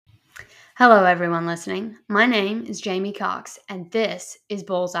Hello, everyone listening. My name is Jamie Cox, and this is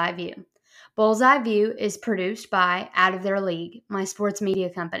Bullseye View. Bullseye View is produced by Out of Their League, my sports media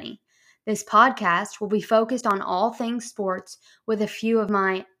company. This podcast will be focused on all things sports with a few of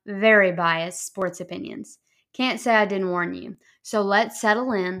my very biased sports opinions. Can't say I didn't warn you, so let's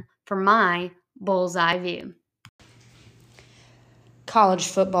settle in for my Bullseye View. College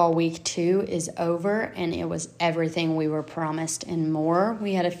football week 2 is over, and it was everything we were promised and more.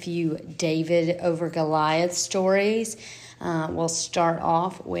 We had a few David over Goliath stories. We'll start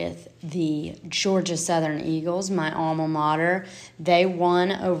off with the Georgia Southern Eagles, my alma mater. They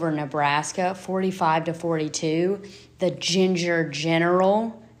won over Nebraska 45-42. The Ginger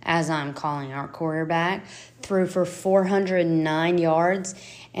General, as I'm calling our quarterback, threw for 409 yards,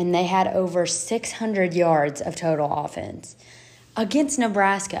 and they had over 600 yards of total offense. Against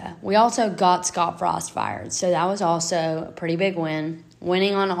Nebraska, we also got Scott Frost fired, so that was also a pretty big win,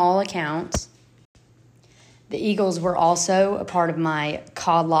 winning on all accounts. The Eagles were also a part of my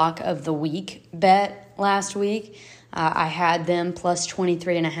Codlock of the Week bet last week. I had them plus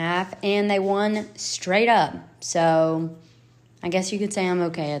 23.5, and they won straight up, so I guess you could say I'm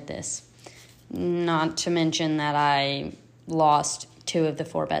okay at this. Not to mention that I lost 2 of the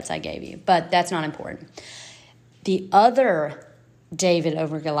 4 bets I gave you, but that's not important. The other David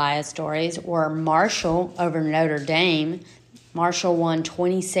over Goliath stories were Marshall over Notre Dame. Marshall won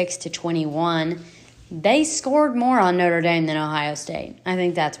 26-21. They scored more on Notre Dame than Ohio State. I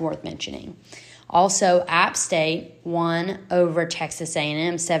think that's worth mentioning. Also, App State won over Texas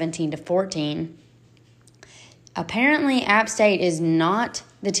A&M 17-14. Apparently, App State is not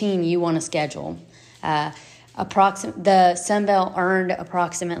the team you want to schedule. The Sun Belt earned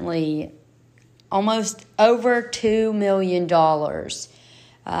approximately almost over $2 million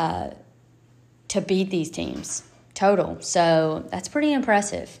to beat these teams total. So that's pretty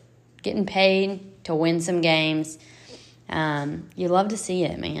impressive. Getting paid to win some games. You love to see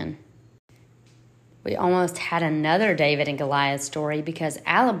it, man. We almost had another David and Goliath story because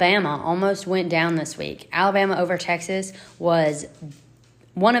Alabama almost went down this week. Alabama over Texas was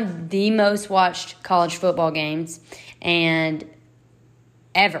one of the most watched college football games and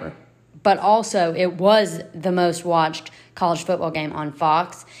ever. But also, it was the most watched college football game on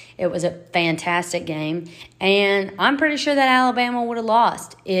Fox. It was a fantastic game. And I'm pretty sure that Alabama would have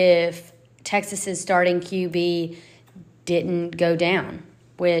lost if Texas's starting QB didn't go down,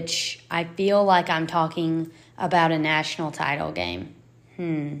 which I feel like I'm talking about a national title game.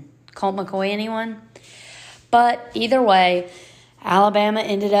 Colt McCoy, anyone? But either way, Alabama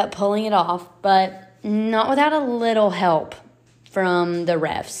ended up pulling it off, but not without a little help from the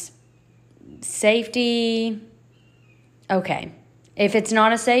refs. Safety, okay. If it's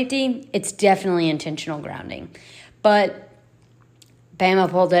not a safety, it's definitely intentional grounding. But Bama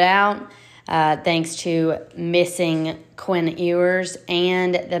pulled it out thanks to missing Quinn Ewers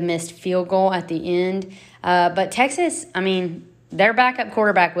and the missed field goal at the end. But Texas, their backup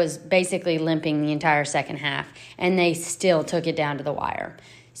quarterback was basically limping the entire second half, and they still took it down to the wire.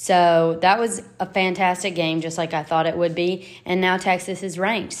 So that was a fantastic game, just like I thought it would be. And now Texas is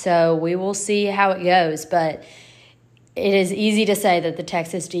ranked. So we will see how it goes. But it is easy to say that the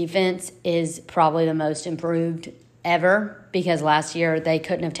Texas defense is probably the most improved ever because last year they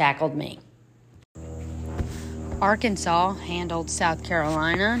couldn't have tackled me. Arkansas handled South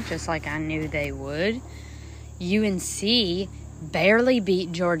Carolina just like I knew they would. UNC barely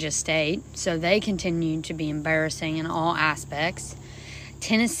beat Georgia State, so they continued to be embarrassing in all aspects.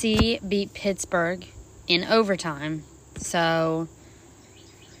 Tennessee beat Pittsburgh in overtime, so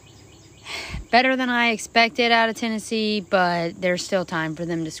better than I expected out of Tennessee, but there's still time for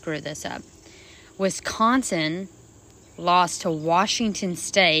them to screw this up. Wisconsin lost to Washington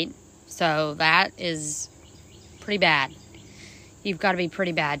State, so that is pretty bad. You've got to be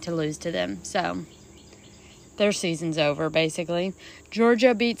pretty bad to lose to them, so their season's over, basically.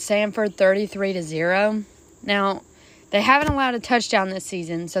 Georgia beat Samford 33-0. Now, they haven't allowed a touchdown this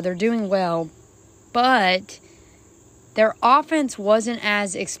season, so they're doing well. But their offense wasn't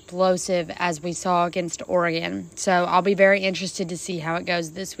as explosive as we saw against Oregon. So I'll be very interested to see how it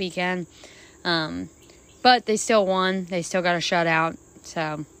goes this weekend. But they still won. They still got a shutout.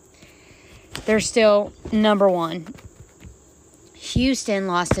 So they're still number one. Houston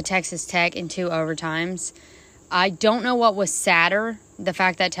lost to Texas Tech in 2 overtimes. I don't know what was sadder, the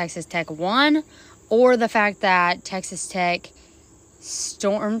fact that Texas Tech won or the fact that Texas Tech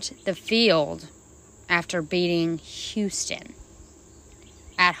stormed the field after beating Houston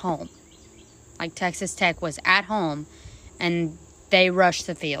at home. Like, Texas Tech was at home, and they rushed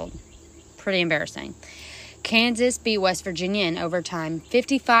the field. Pretty embarrassing. Kansas beat West Virginia in overtime,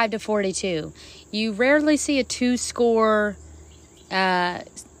 55-42. You rarely see a two-score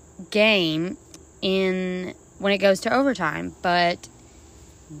game when it goes to overtime, but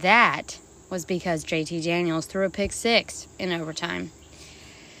that was because JT Daniels threw a pick six in overtime.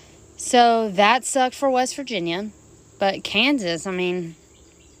 So that sucked for West Virginia, but Kansas, I mean,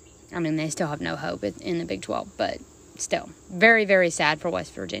 they still have no hope in the Big 12, but still, very, very sad for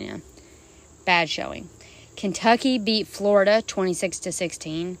West Virginia. Bad showing. Kentucky beat Florida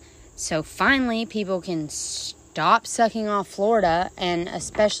 26-16, so finally people can stop sucking off Florida, and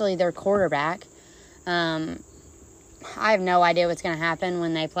especially their quarterback. I have no idea what's going to happen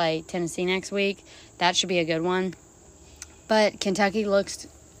when they play Tennessee next week. That should be a good one. But Kentucky looks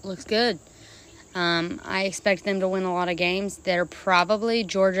good. I expect them to win a lot of games. They're probably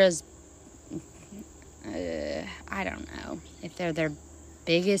Georgia's, I don't know if they're their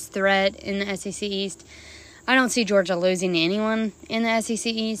biggest threat in the SEC East. I don't see Georgia losing to anyone in the SEC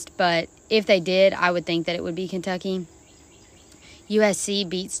East, but if they did, I would think that it would be Kentucky. USC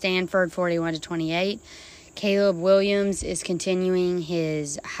beat Stanford 41-28. Caleb Williams is continuing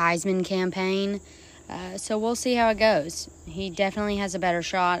his Heisman campaign, so we'll see how it goes. He definitely has a better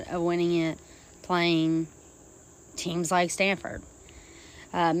shot of winning it playing teams like Stanford.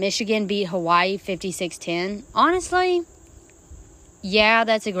 Michigan beat Hawaii 56-10. Honestly, yeah,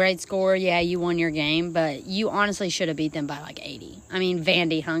 that's a great score. Yeah, you won your game, but you honestly should have beat them by like 80. I mean,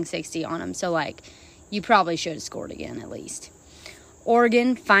 Vandy hung 60 on them, so you probably should have scored again at least.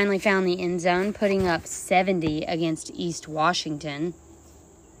 Oregon finally found the end zone, putting up 70 against East Washington.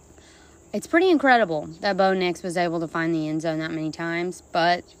 It's pretty incredible that Bo Nix was able to find the end zone that many times,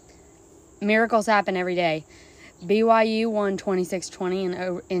 but miracles happen every day. BYU won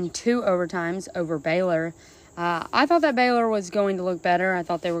 26-20 in two overtimes over Baylor. I thought that Baylor was going to look better. I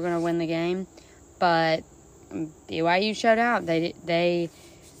thought they were going to win the game, but BYU showed out. They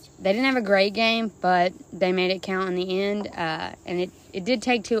didn't have a great game, but they made it count in the end, and it did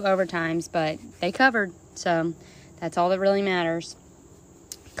take two overtimes, but they covered, so that's all that really matters.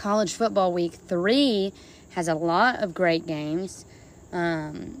 College football week 3 has a lot of great games.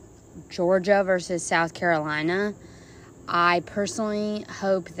 Georgia versus South Carolina. I personally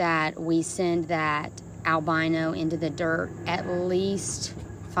hope that we send that albino into the dirt at least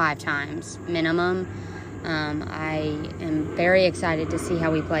 5 times minimum. I am very excited to see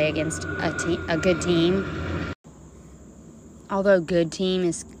how we play against a good team. Although good team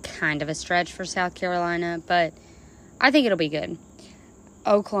is kind of a stretch for South Carolina, but I think it'll be good.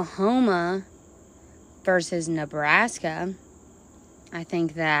 Oklahoma versus Nebraska. I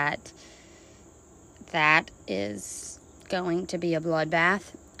think that is going to be a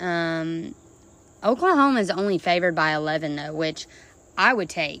bloodbath. Oklahoma is only favored by 11, though, which I would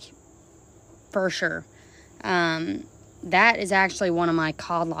take for sure. That is actually one of my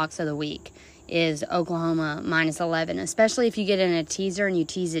call locks of the week, is Oklahoma minus 11, especially if you get in a teaser and you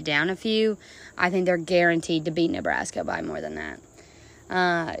tease it down a few. I think they're guaranteed to beat Nebraska by more than that.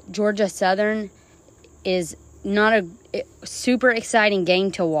 Georgia Southern is not a super exciting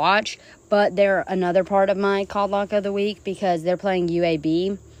game to watch, but they're another part of my call lock of the week because they're playing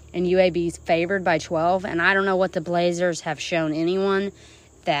UAB, and UAB's favored by 12, and I don't know what the Blazers have shown anyone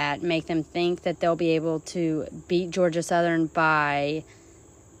that make them think that they'll be able to beat Georgia Southern by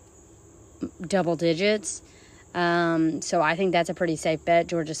double digits. So I think that's a pretty safe bet,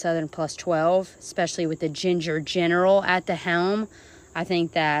 Georgia Southern plus 12, especially with the Ginger General at the helm. I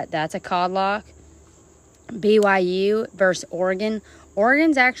think that's a call lock. BYU versus Oregon.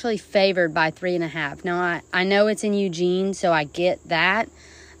 Oregon's actually favored by 3.5. Now, I know it's in Eugene, so I get that.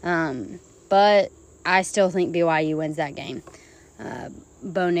 But I still think BYU wins that game.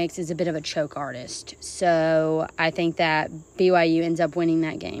 Bo Nix is a bit of a choke artist. So I think that BYU ends up winning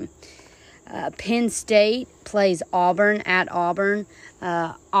that game. Penn State plays Auburn at Auburn.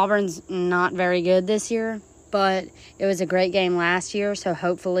 Auburn's not very good this year, but it was a great game last year, so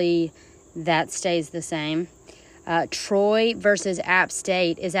hopefully that stays the same. Troy versus App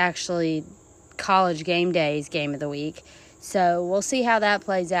State is actually College Game Day's game of the week. So we'll see how that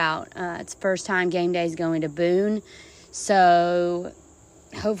plays out. It's first time Game Day is going to Boone. So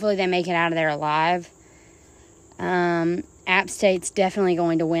hopefully they make it out of there alive. App State's definitely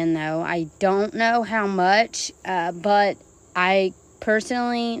going to win, though. I don't know how much, but I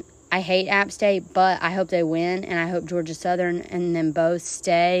hate App State, but I hope they win, and I hope Georgia Southern and them both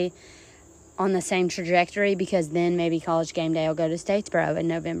stay on the same trajectory, because then maybe College Game Day will go to Statesboro in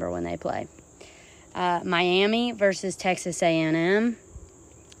November when they play. Miami versus Texas A&M.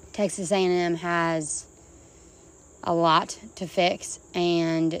 Texas A&M has a lot to fix,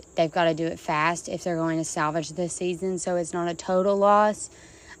 and they've got to do it fast if they're going to salvage this season so it's not a total loss.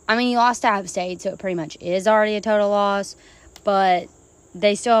 I mean, you lost to App State, so it pretty much is already a total loss, but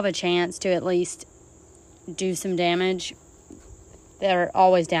they still have a chance to at least do some damage. They're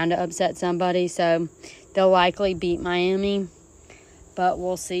always down to upset somebody, so they'll likely beat Miami, but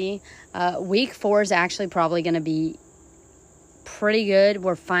we'll see. Week 4 is actually probably going to be pretty good.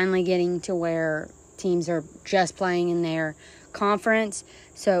 We're finally getting to where teams are just playing in their conference.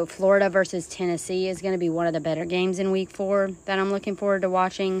 So Florida versus Tennessee is going to be one of the better games in week 4 that I'm looking forward to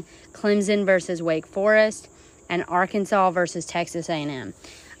watching. Clemson versus Wake Forest, and Arkansas versus Texas A&M.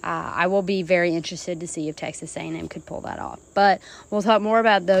 I will be very interested to see if Texas A&M could pull that off. But we'll talk more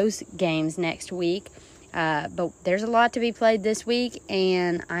about those games next week. But there's a lot to be played this week,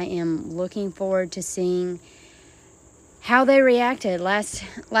 and I am looking forward to seeing how they reacted. Last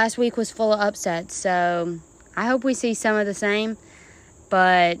week was full of upsets, so I hope we see some of the same.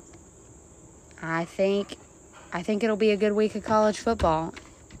 But I think it'll be a good week of college football.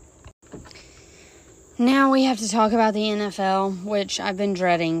 Now we have to talk about the NFL, which I've been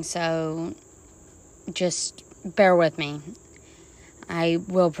dreading, so just bear with me. I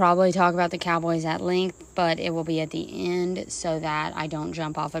will probably talk about the Cowboys at length, but it will be at the end so that I don't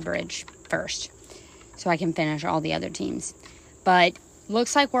jump off a bridge first, so I can finish all the other teams. But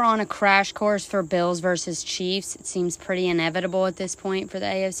looks like we're on a crash course for Bills versus Chiefs. It seems pretty inevitable at this point for the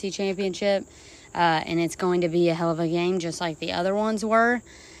AFC Championship, and it's going to be a hell of a game just like the other ones were.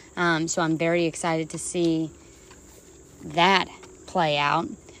 So I'm very excited to see that play out.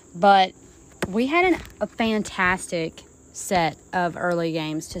 But we had a fantastic set of early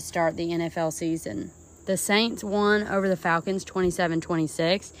games to start the NFL season. The Saints won over the Falcons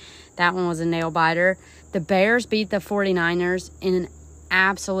 27-26. That one was a nail-biter. The Bears beat the 49ers in an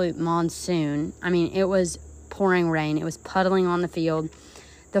absolute monsoon. I mean, it was pouring rain. It was puddling on the field.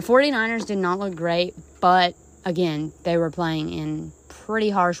 The 49ers did not look great, but, again, they were playing in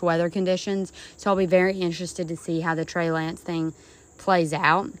pretty harsh weather conditions, so I'll be very interested to see how the Trey Lance thing plays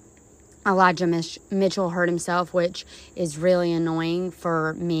out. Elijah Mitchell hurt himself, which is really annoying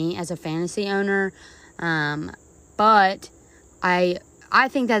for me as a fantasy owner, but I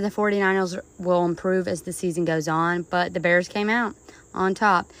think that the 49ers will improve as the season goes on, but the Bears came out on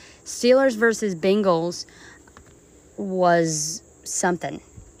top. Steelers versus Bengals was something.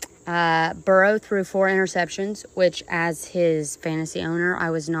 Burrow threw 4 interceptions, which as his fantasy owner, I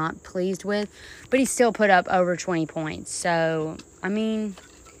was not pleased with, but he still put up over 20 points. So, I mean,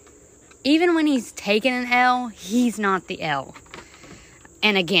 even when he's taken an L, he's not the L.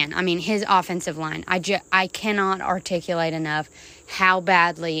 And again, I mean, his offensive line, I cannot articulate enough how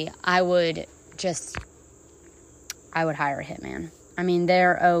badly I would hire a hitman. I mean,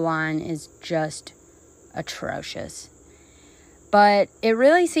 their O-line is just atrocious. But it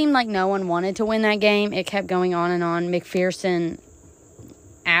really seemed like no one wanted to win that game. It kept going on and on. McPherson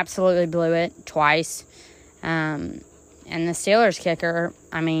absolutely blew it twice. And the Steelers kicker,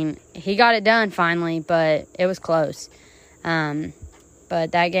 I mean, he got it done finally, but it was close.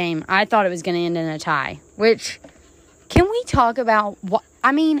 But that game, I thought it was going to end in a tie. Which, can we talk about what?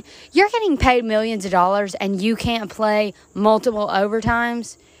 I mean, you're getting paid millions of dollars and you can't play multiple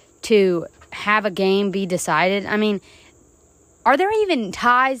overtimes to have a game be decided. I mean, are there even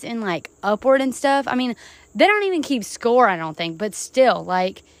ties in, like, upward and stuff? I mean, they don't even keep score, I don't think. But still,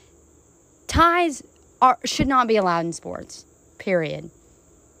 like, ties should not be allowed in sports, period.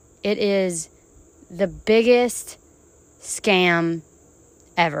 It is the biggest scam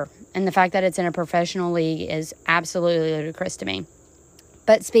ever. And the fact that it's in a professional league is absolutely ludicrous to me.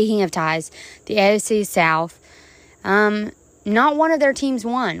 But speaking of ties, the AFC South, not one of their teams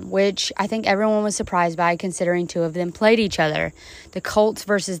won, which I think everyone was surprised by considering 2 of them played each other. The Colts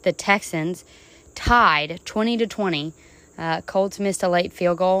versus the Texans tied 20-20. Colts missed a late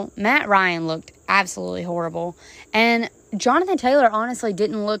field goal. Matt Ryan looked absolutely horrible. And Jonathan Taylor honestly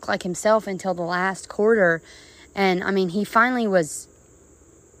didn't look like himself until the last quarter. And, I mean, he finally was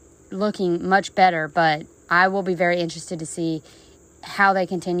looking much better, but I will be very interested to see how they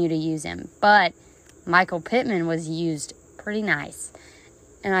continue to use him. But Michael Pittman was used pretty nice.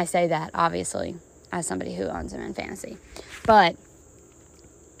 And I say that, obviously, as somebody who owns him in fantasy. But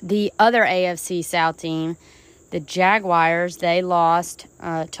the other AFC South team, the Jaguars, they lost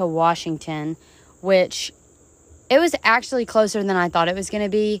to Washington, which it was actually closer than I thought it was going to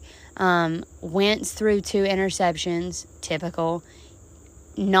be. Wentz threw 2 interceptions, typical.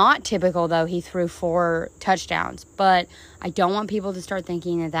 Not typical, though. He threw 4 touchdowns. But I don't want people to start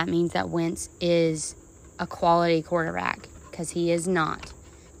thinking that means that Wentz is a quality quarterback, because he is not.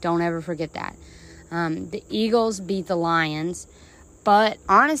 Don't ever forget that. The Eagles beat the Lions. But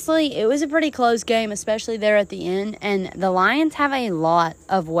honestly, it was a pretty close game, especially there at the end. And the Lions have a lot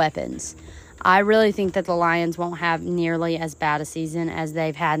of weapons. I really think that the Lions won't have nearly as bad a season as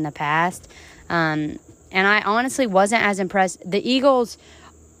they've had in the past. And I honestly wasn't as impressed. The Eagles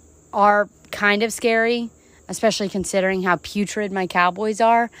are kind of scary, especially considering how putrid my Cowboys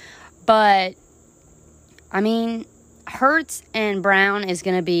are. But, I mean, Hurts and Brown is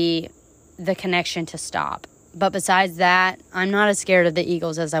going to be the connection to stop. But besides that, I'm not as scared of the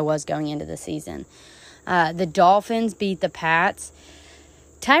Eagles as I was going into the season. The Dolphins beat the Pats.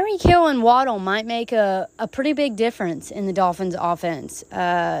 Tyreek Hill and Waddle might make a pretty big difference in the Dolphins' offense.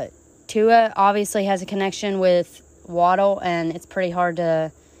 Tua obviously has a connection with Waddle, and it's pretty hard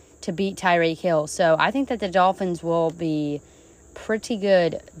to beat Tyreek Hill. So I think that the Dolphins will be pretty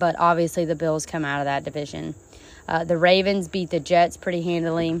good, but obviously the Bills come out of that division. The Ravens beat the Jets pretty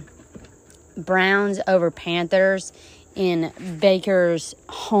handily. Browns over Panthers in Baker's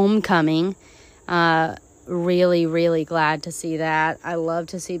homecoming. Really, really glad to see that. I love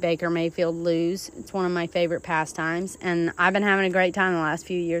to see Baker Mayfield lose. It's one of my favorite pastimes, and I've been having a great time the last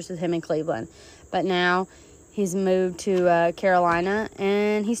few years with him in Cleveland. But now he's moved to Carolina,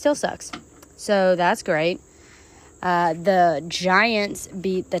 and he still sucks. So that's great. The Giants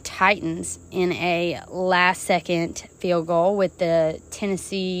beat the Titans in a last-second field goal with the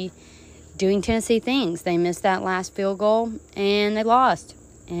Tennessee doing Tennessee things. They missed that last field goal, and they lost.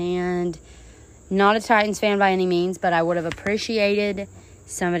 And not a Titans fan by any means, but I would have appreciated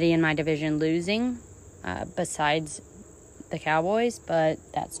somebody in my division losing besides the Cowboys, but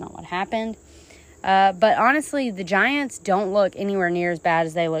that's not what happened. But honestly, the Giants don't look anywhere near as bad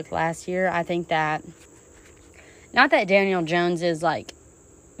as they looked last year. I think that, not that Daniel Jones is, like,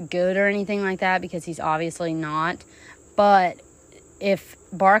 good or anything like that, because he's obviously not, but if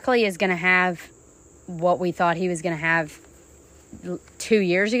Barkley is going to have what we thought he was going to have 2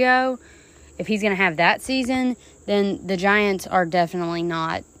 years ago, if he's going to have that season, then the Giants are definitely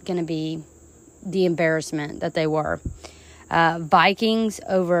not going to be the embarrassment that they were. Vikings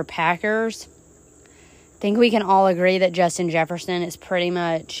over Packers. I think we can all agree that Justin Jefferson is pretty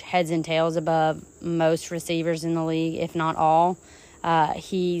much heads and tails above most receivers in the league, if not all.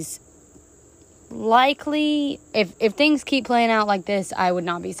 He's likely, if things keep playing out like this, I would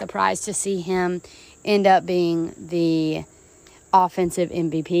not be surprised to see him end up being the offensive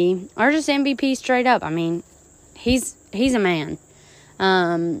MVP, or just MVP straight up. I mean, he's a man.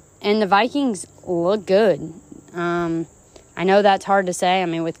 And the Vikings look good. I know that's hard to say, I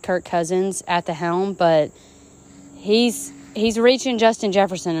mean, with Kirk Cousins at the helm, but he's reaching Justin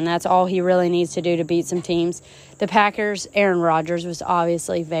Jefferson, and that's all he really needs to do to beat some teams. The Packers, Aaron Rodgers was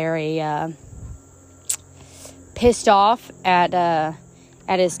obviously very pissed off at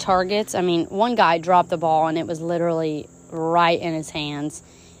his targets. I mean, one guy dropped the ball, and it was literally right in his hands,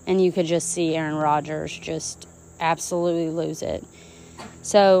 and you could just see Aaron Rodgers just absolutely lose it.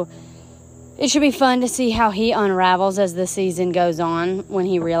 So it should be fun to see how he unravels as the season goes on, when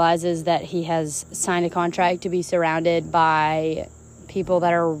he realizes that he has signed a contract to be surrounded by people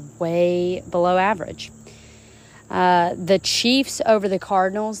that are way below average. The Chiefs over the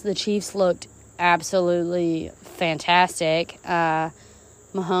Cardinals. The Chiefs looked absolutely fantastic.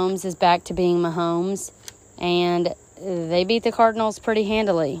 Mahomes is back to being Mahomes, and they beat the Cardinals pretty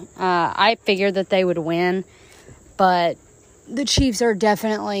handily. I figured that they would win, but the Chiefs are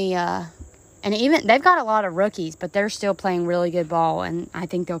definitely, and even they've got a lot of rookies, but they're still playing really good ball, and I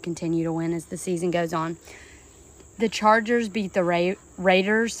think they'll continue to win as the season goes on. The Chargers beat the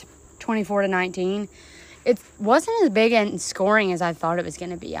Raiders 24-19. It wasn't as big in scoring as I thought it was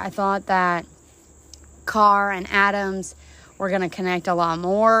going to be. I thought that Carr and Adams were going to connect a lot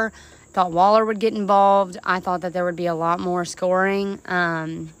more. Thought Waller would get involved. I thought that there would be a lot more scoring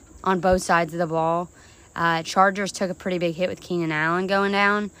on both sides of the ball. Chargers took a pretty big hit with Keenan Allen going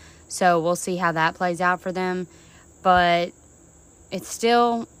down, so we'll see how that plays out for them. But it's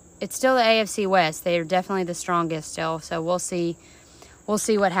still the AFC West. They are definitely the strongest still, so we'll see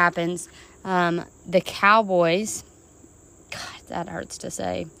what happens. The Cowboys, God, that hurts to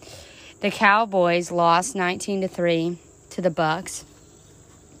say. The Cowboys lost 19-3 to the Bucs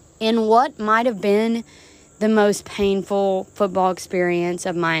in what might have been the most painful football experience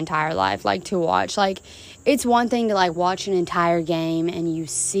of my entire life, like, to watch. Like, it's one thing to, like, watch an entire game and you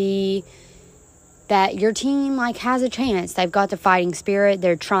see that your team, like, has a chance. They've got the fighting spirit.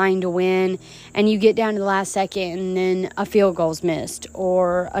 They're trying to win. And you get down to the last second and then a field goal's missed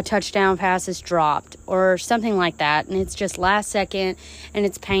or a touchdown pass is dropped or something like that. And it's just last second and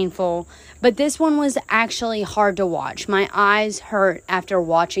it's painful. But this one was actually hard to watch. My eyes hurt after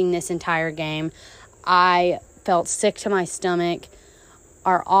watching this entire game. I felt sick to my stomach.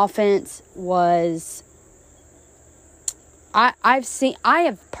 Our offense was... I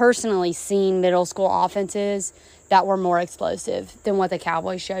have personally seen middle school offenses that were more explosive than what the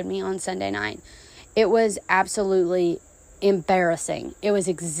Cowboys showed me on Sunday night. It was absolutely embarrassing. It was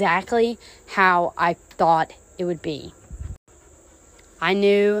exactly how I thought it would be. I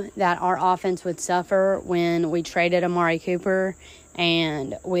knew that our offense would suffer when we traded Amari Cooper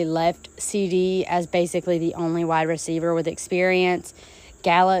and we left CD as basically the only wide receiver with experience.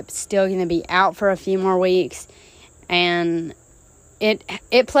 Gallup's still going to be out for a few more weeks. And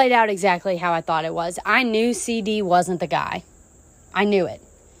it played out exactly how I thought it was. I knew CD wasn't the guy. I knew it.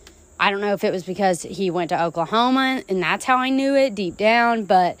 I don't know if it was because he went to Oklahoma, and that's how I knew it deep down,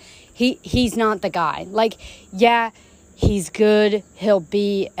 but he's not the guy. Like, yeah, he's good. He'll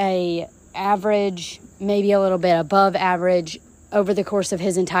be a average, maybe a little bit above average over the course of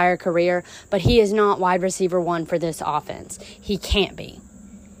his entire career, but he is not wide receiver one for this offense. He can't be.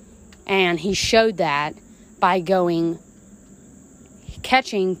 And he showed that by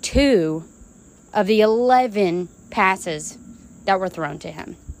catching 2 of the 11 passes that were thrown to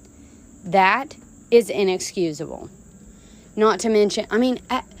him. That is inexcusable. Not to mention,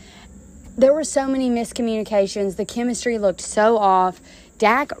 there were so many miscommunications. The chemistry looked so off.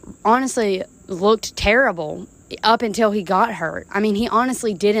 Dak honestly looked terrible up until he got hurt. He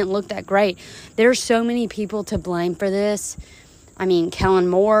honestly didn't look that great. There's so many people to blame for this. Kellen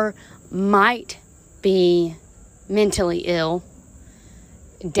Moore might be mentally ill.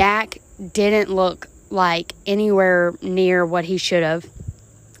 Dak didn't look like anywhere near what he should have.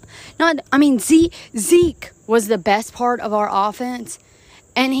 Zeke was the best part of our offense.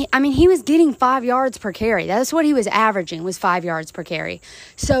 And he was getting 5 yards per carry. That's what he was averaging, was 5 yards per carry.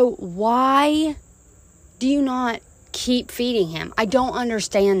 So why do you not keep feeding him? I don't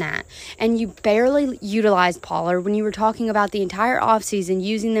understand that. And you barely utilized Pollard when you were talking about the entire offseason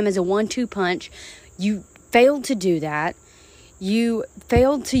using them as a 1-2 punch. You failed to do that. You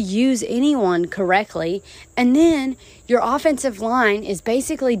failed to use anyone correctly. And then your offensive line is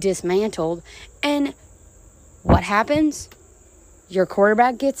basically dismantled. And what happens? Your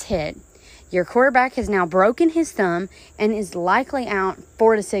quarterback gets hit. Your quarterback has now broken his thumb and is likely out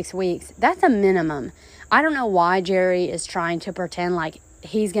 4 to 6 weeks. That's a minimum. I don't know why Jerry is trying to pretend like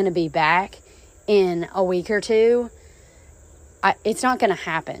he's going to be back in a week or two. It's not going to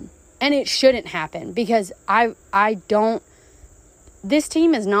happen. And it shouldn't happen because this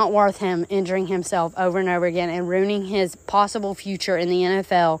team is not worth him injuring himself over and over again and ruining his possible future in the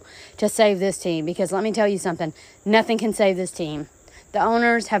NFL to save this team. Because let me tell you something, nothing can save this team. The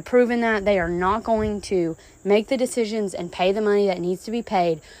owners have proven that they are not going to make the decisions and pay the money that needs to be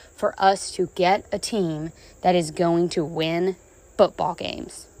paid for us to get a team that is going to win football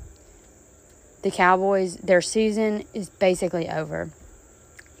games. The Cowboys, their season is basically over.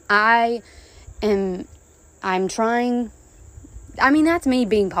 I'm trying... that's me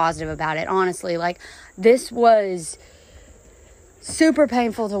being positive about it, honestly. This was super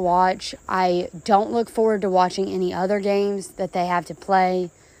painful to watch. I don't look forward to watching any other games that they have to play.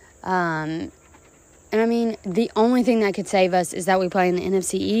 The only thing that could save us is that we play in the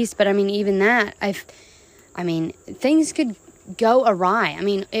NFC East. But, even that, things could go awry.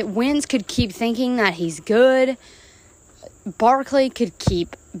 Wentz could keep thinking that he's good. Barkley could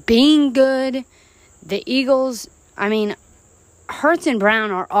keep being good. The Eagles, Hurts and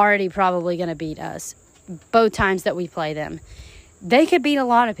Brown are already probably going to beat us both times that we play them. They could beat a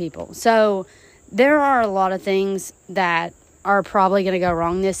lot of people. So there are a lot of things that are probably going to go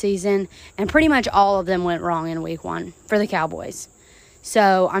wrong this season, and pretty much all of them went wrong in week 1 for the Cowboys.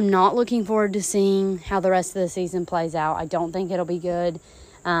 So I'm not looking forward to seeing how the rest of the season plays out. I don't think it'll be good.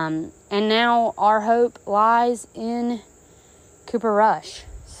 And now our hope lies in Cooper Rush.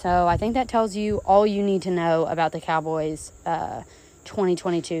 So I think that tells you all you need to know about the Cowboys'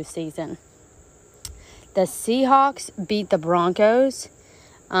 2022 season. The Seahawks beat the Broncos.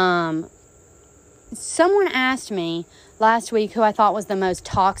 Someone asked me last week who I thought was the most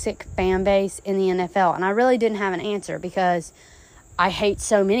toxic fan base in the NFL, and I really didn't have an answer because I hate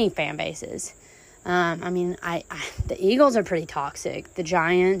so many fan bases. The Eagles are pretty toxic. The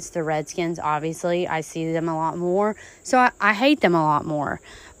Giants, the Redskins, obviously, I see them a lot more. So I hate them a lot more.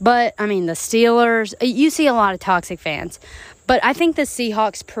 But, the Steelers, you see a lot of toxic fans. But I think the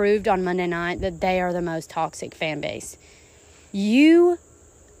Seahawks proved on Monday night that they are the most toxic fan base. You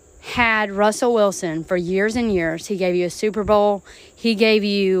had Russell Wilson for years and years. He gave you a Super Bowl. He gave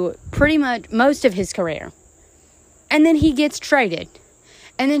you pretty much most of his career. And then he gets traded.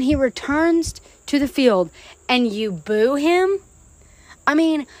 And then he returns to the field and you boo him?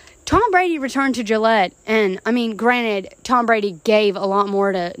 Tom Brady returned to Gillette, and, I mean, granted, Tom Brady gave a lot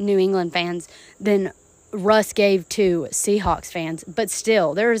more to New England fans than Russ gave to Seahawks fans, but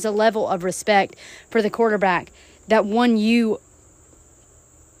still, there is a level of respect for the quarterback that won you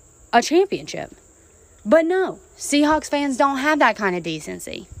a championship. But no, Seahawks fans don't have that kind of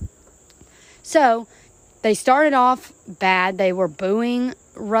decency. So, they started off bad. They were booing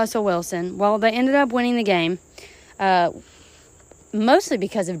Russell Wilson. Well, they ended up winning the game, mostly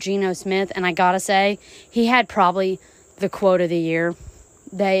because of Geno Smith, and I gotta say, he had probably the quote of the year.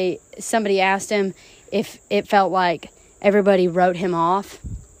 Somebody asked him if it felt like everybody wrote him off,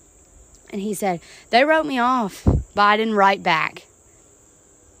 and he said, "They wrote me off, but I didn't write back."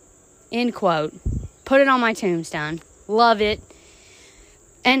 End quote. Put it on my tombstone. Love it.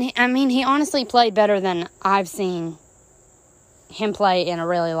 And, he honestly played better than I've seen him play in a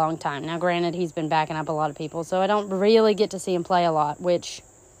really long time. Now, granted, he's been backing up a lot of people, so I don't really get to see him play a lot, which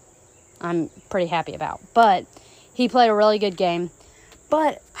I'm pretty happy about. But he played a really good game.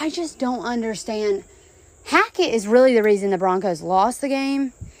 But I just don't understand. Hackett is really the reason the Broncos lost the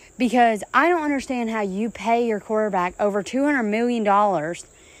game, because I don't understand how you pay your quarterback over $200 million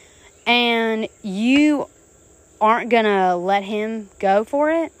and you aren't going to let him go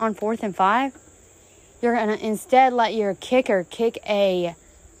for it on 4th and 5. You're going to instead let your kicker kick a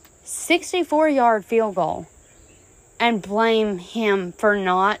 64-yard field goal and blame him for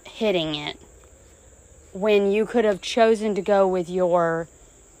not hitting it when you could have chosen to go with your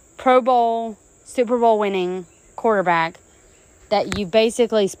Pro Bowl, Super Bowl winning quarterback that you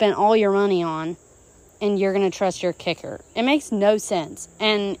basically spent all your money on, and you're going to trust your kicker. It makes no sense.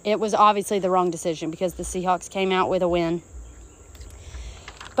 And it was obviously the wrong decision because the Seahawks came out with a win.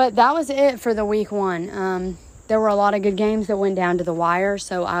 But that was it for the week 1. There were a lot of good games that went down to the wire,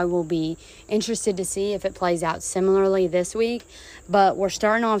 so I will be interested to see if it plays out similarly this week. But we're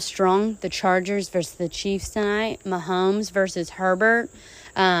starting off strong. The Chargers versus the Chiefs tonight. Mahomes versus Herbert.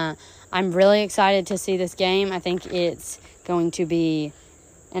 I'm really excited to see this game. I think it's going to be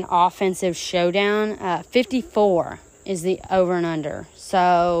an offensive showdown. 54 is the over and under.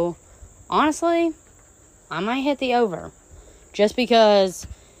 So, honestly, I might hit the over. Just because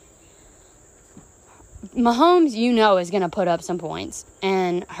Mahomes, is going to put up some points.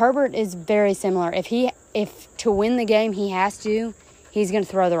 And Herbert is very similar. If to win the game he has to, he's going to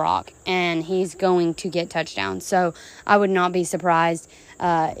throw the rock. And he's going to get touchdowns. So, I would not be surprised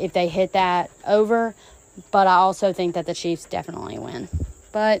if they hit that over. But I also think that the Chiefs definitely win.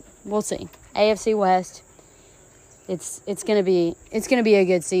 But we'll see. AFC West. It's gonna be a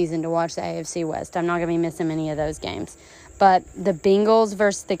good season to watch the AFC West. I'm not gonna be missing any of those games. But the Bengals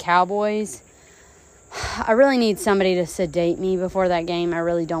versus the Cowboys, I really need somebody to sedate me before that game. I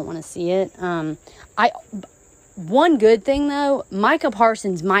really don't want to see it. One good thing though, Micah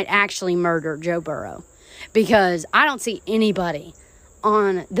Parsons might actually murder Joe Burrow, because I don't see anybody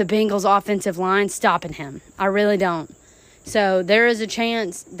on the Bengals offensive line stopping him. I really don't. So there is a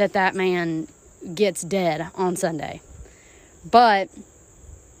chance that man gets dead on Sunday. But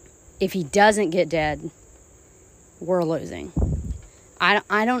if he doesn't get dead, we're losing.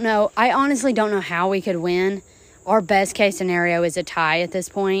 I don't know. I honestly don't know how we could win. Our best case scenario is a tie at this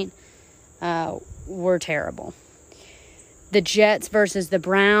point. We're terrible. The Jets versus the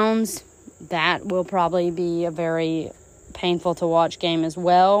Browns, that will probably be a very painful to watch game as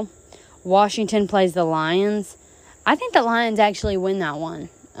well. Washington plays the Lions. I think the Lions actually win that one.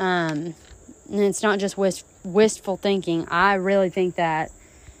 And it's not just wistful thinking. I really think that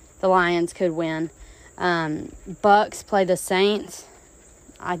the Lions could win. Bucks play the Saints.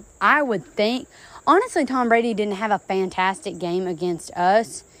 I would think, honestly, Tom Brady didn't have a fantastic game against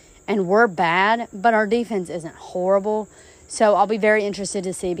us, and we're bad, but our defense isn't horrible. So I'll be very interested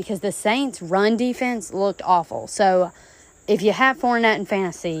to see, because the Saints' run defense looked awful. So if you have Fournette in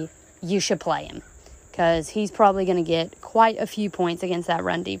fantasy, you should play him, because he's probably going to get quite a few points against that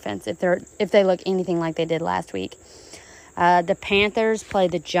run defense if they look anything like they did last week. The Panthers play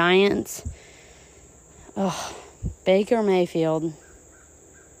the Giants. Baker Mayfield.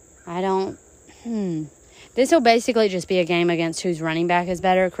 This will basically just be a game against whose running back is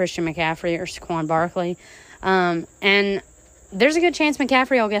better, Christian McCaffrey or Saquon Barkley. And there's a good chance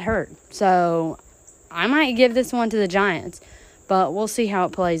McCaffrey will get hurt. So I might give this one to the Giants, but we'll see how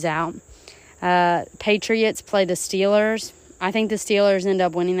it plays out. Patriots play the Steelers. I think the Steelers end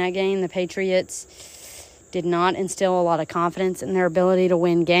up winning that game. The Patriots did not instill a lot of confidence in their ability to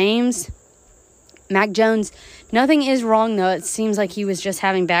win games. Mac Jones, nothing is wrong, though. It seems like he was just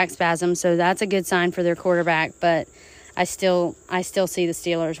having back spasms, so that's a good sign for their quarterback, but I still see the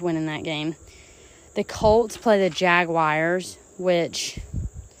Steelers winning that game. The Colts play the Jaguars, which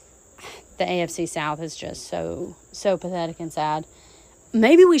the AFC South is just so pathetic and sad.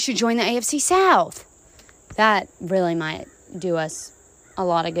 Maybe we should join the AFC South. That really might do us a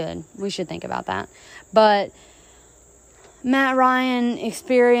lot of good. We should think about that. But Matt Ryan,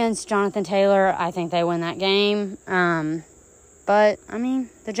 experience, Jonathan Taylor, I think they win that game. But, I mean,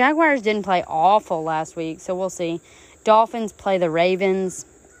 the Jaguars didn't play awful last week, so we'll see. Dolphins play the Ravens.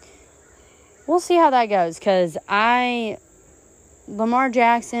 We'll see how that goes, because Lamar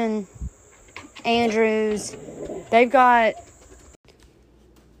Jackson, Andrews, they've got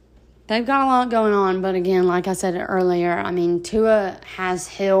a lot going on. But again, like I said earlier, I mean, Tua has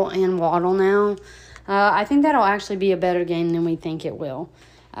Hill and Waddle now. I think that'll actually be a better game than we think it will.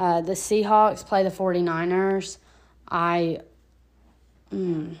 The Seahawks play the 49ers. I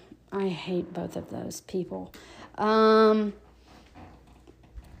hate both of those people. I'm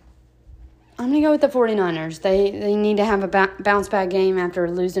going to go with the 49ers. They need to have a bounce-back game after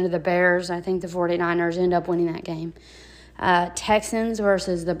losing to the Bears. I think the 49ers end up winning that game. Texans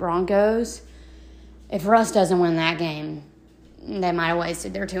versus the Broncos. If Russ doesn't win that game, they might have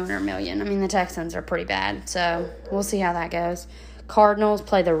wasted their $200 million. I mean, the Texans are pretty bad, so we'll see how that goes. Cardinals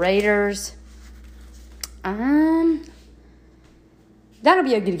play the Raiders. That'll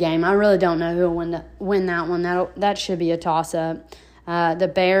be a good game. I really don't know who will win that one. That should be a toss-up.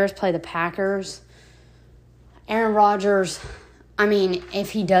 The Bears play the Packers. Aaron Rodgers, I mean,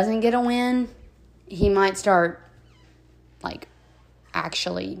 if he doesn't get a win, he might start,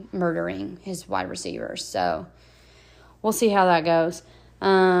 actually murdering his wide receivers. So we'll see how that goes.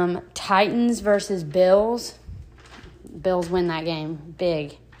 Titans versus Bills. Bills win that game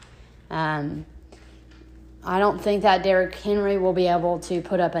big. I don't think that Derrick Henry will be able to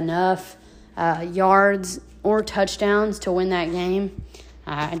put up enough yards or touchdowns to win that game.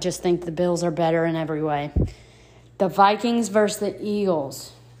 I just think the Bills are better in every way. The Vikings versus the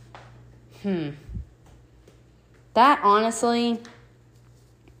Eagles. That, honestly,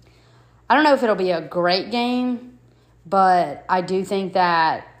 I don't know if it'll be a great game, but I do think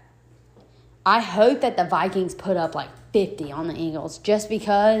that I hope that the Vikings put up 50 on the Eagles, just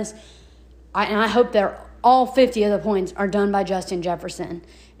because I hope that all 50 of the points are done by Justin Jefferson.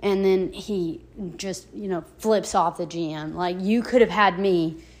 And then he just, flips off the GM. You could have had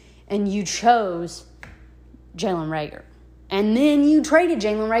me, and you chose Jalen Reagor. And then you traded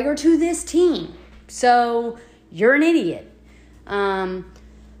Jalen Reagor to this team. So you're an idiot. But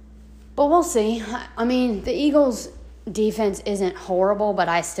we'll see. I mean, the Eagles' defense isn't horrible, but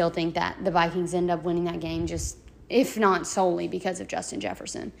I still think that the Vikings end up winning that game, just if not solely because of Justin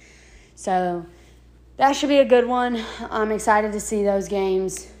Jefferson. So that should be a good one. I'm excited to see those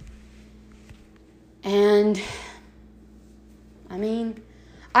games. And, I mean,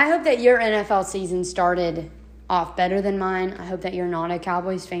 I hope that your NFL season started off better than mine. I hope that you're not a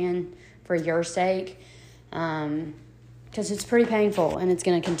Cowboys fan for your sake, because it's pretty painful, and it's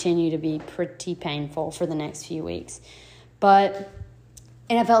going to continue to be pretty painful for the next few weeks. But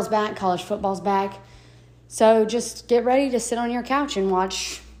NFL's back, college football's back, so just get ready to sit on your couch and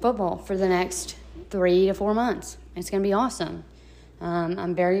watch football for the next 3 to 4 months. It's going to be awesome.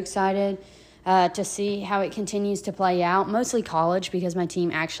 I'm very excited to see how it continues to play out, mostly college, because my team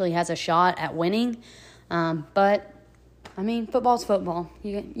actually has a shot at winning. But, I mean, football's football.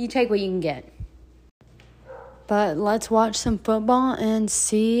 You take what you can get. But let's watch some football and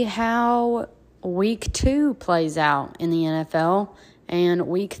see how Week 2 plays out in the NFL and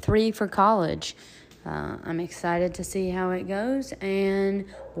Week 3 for college. I'm excited to see how it goes, and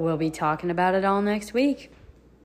we'll be talking about it all next week.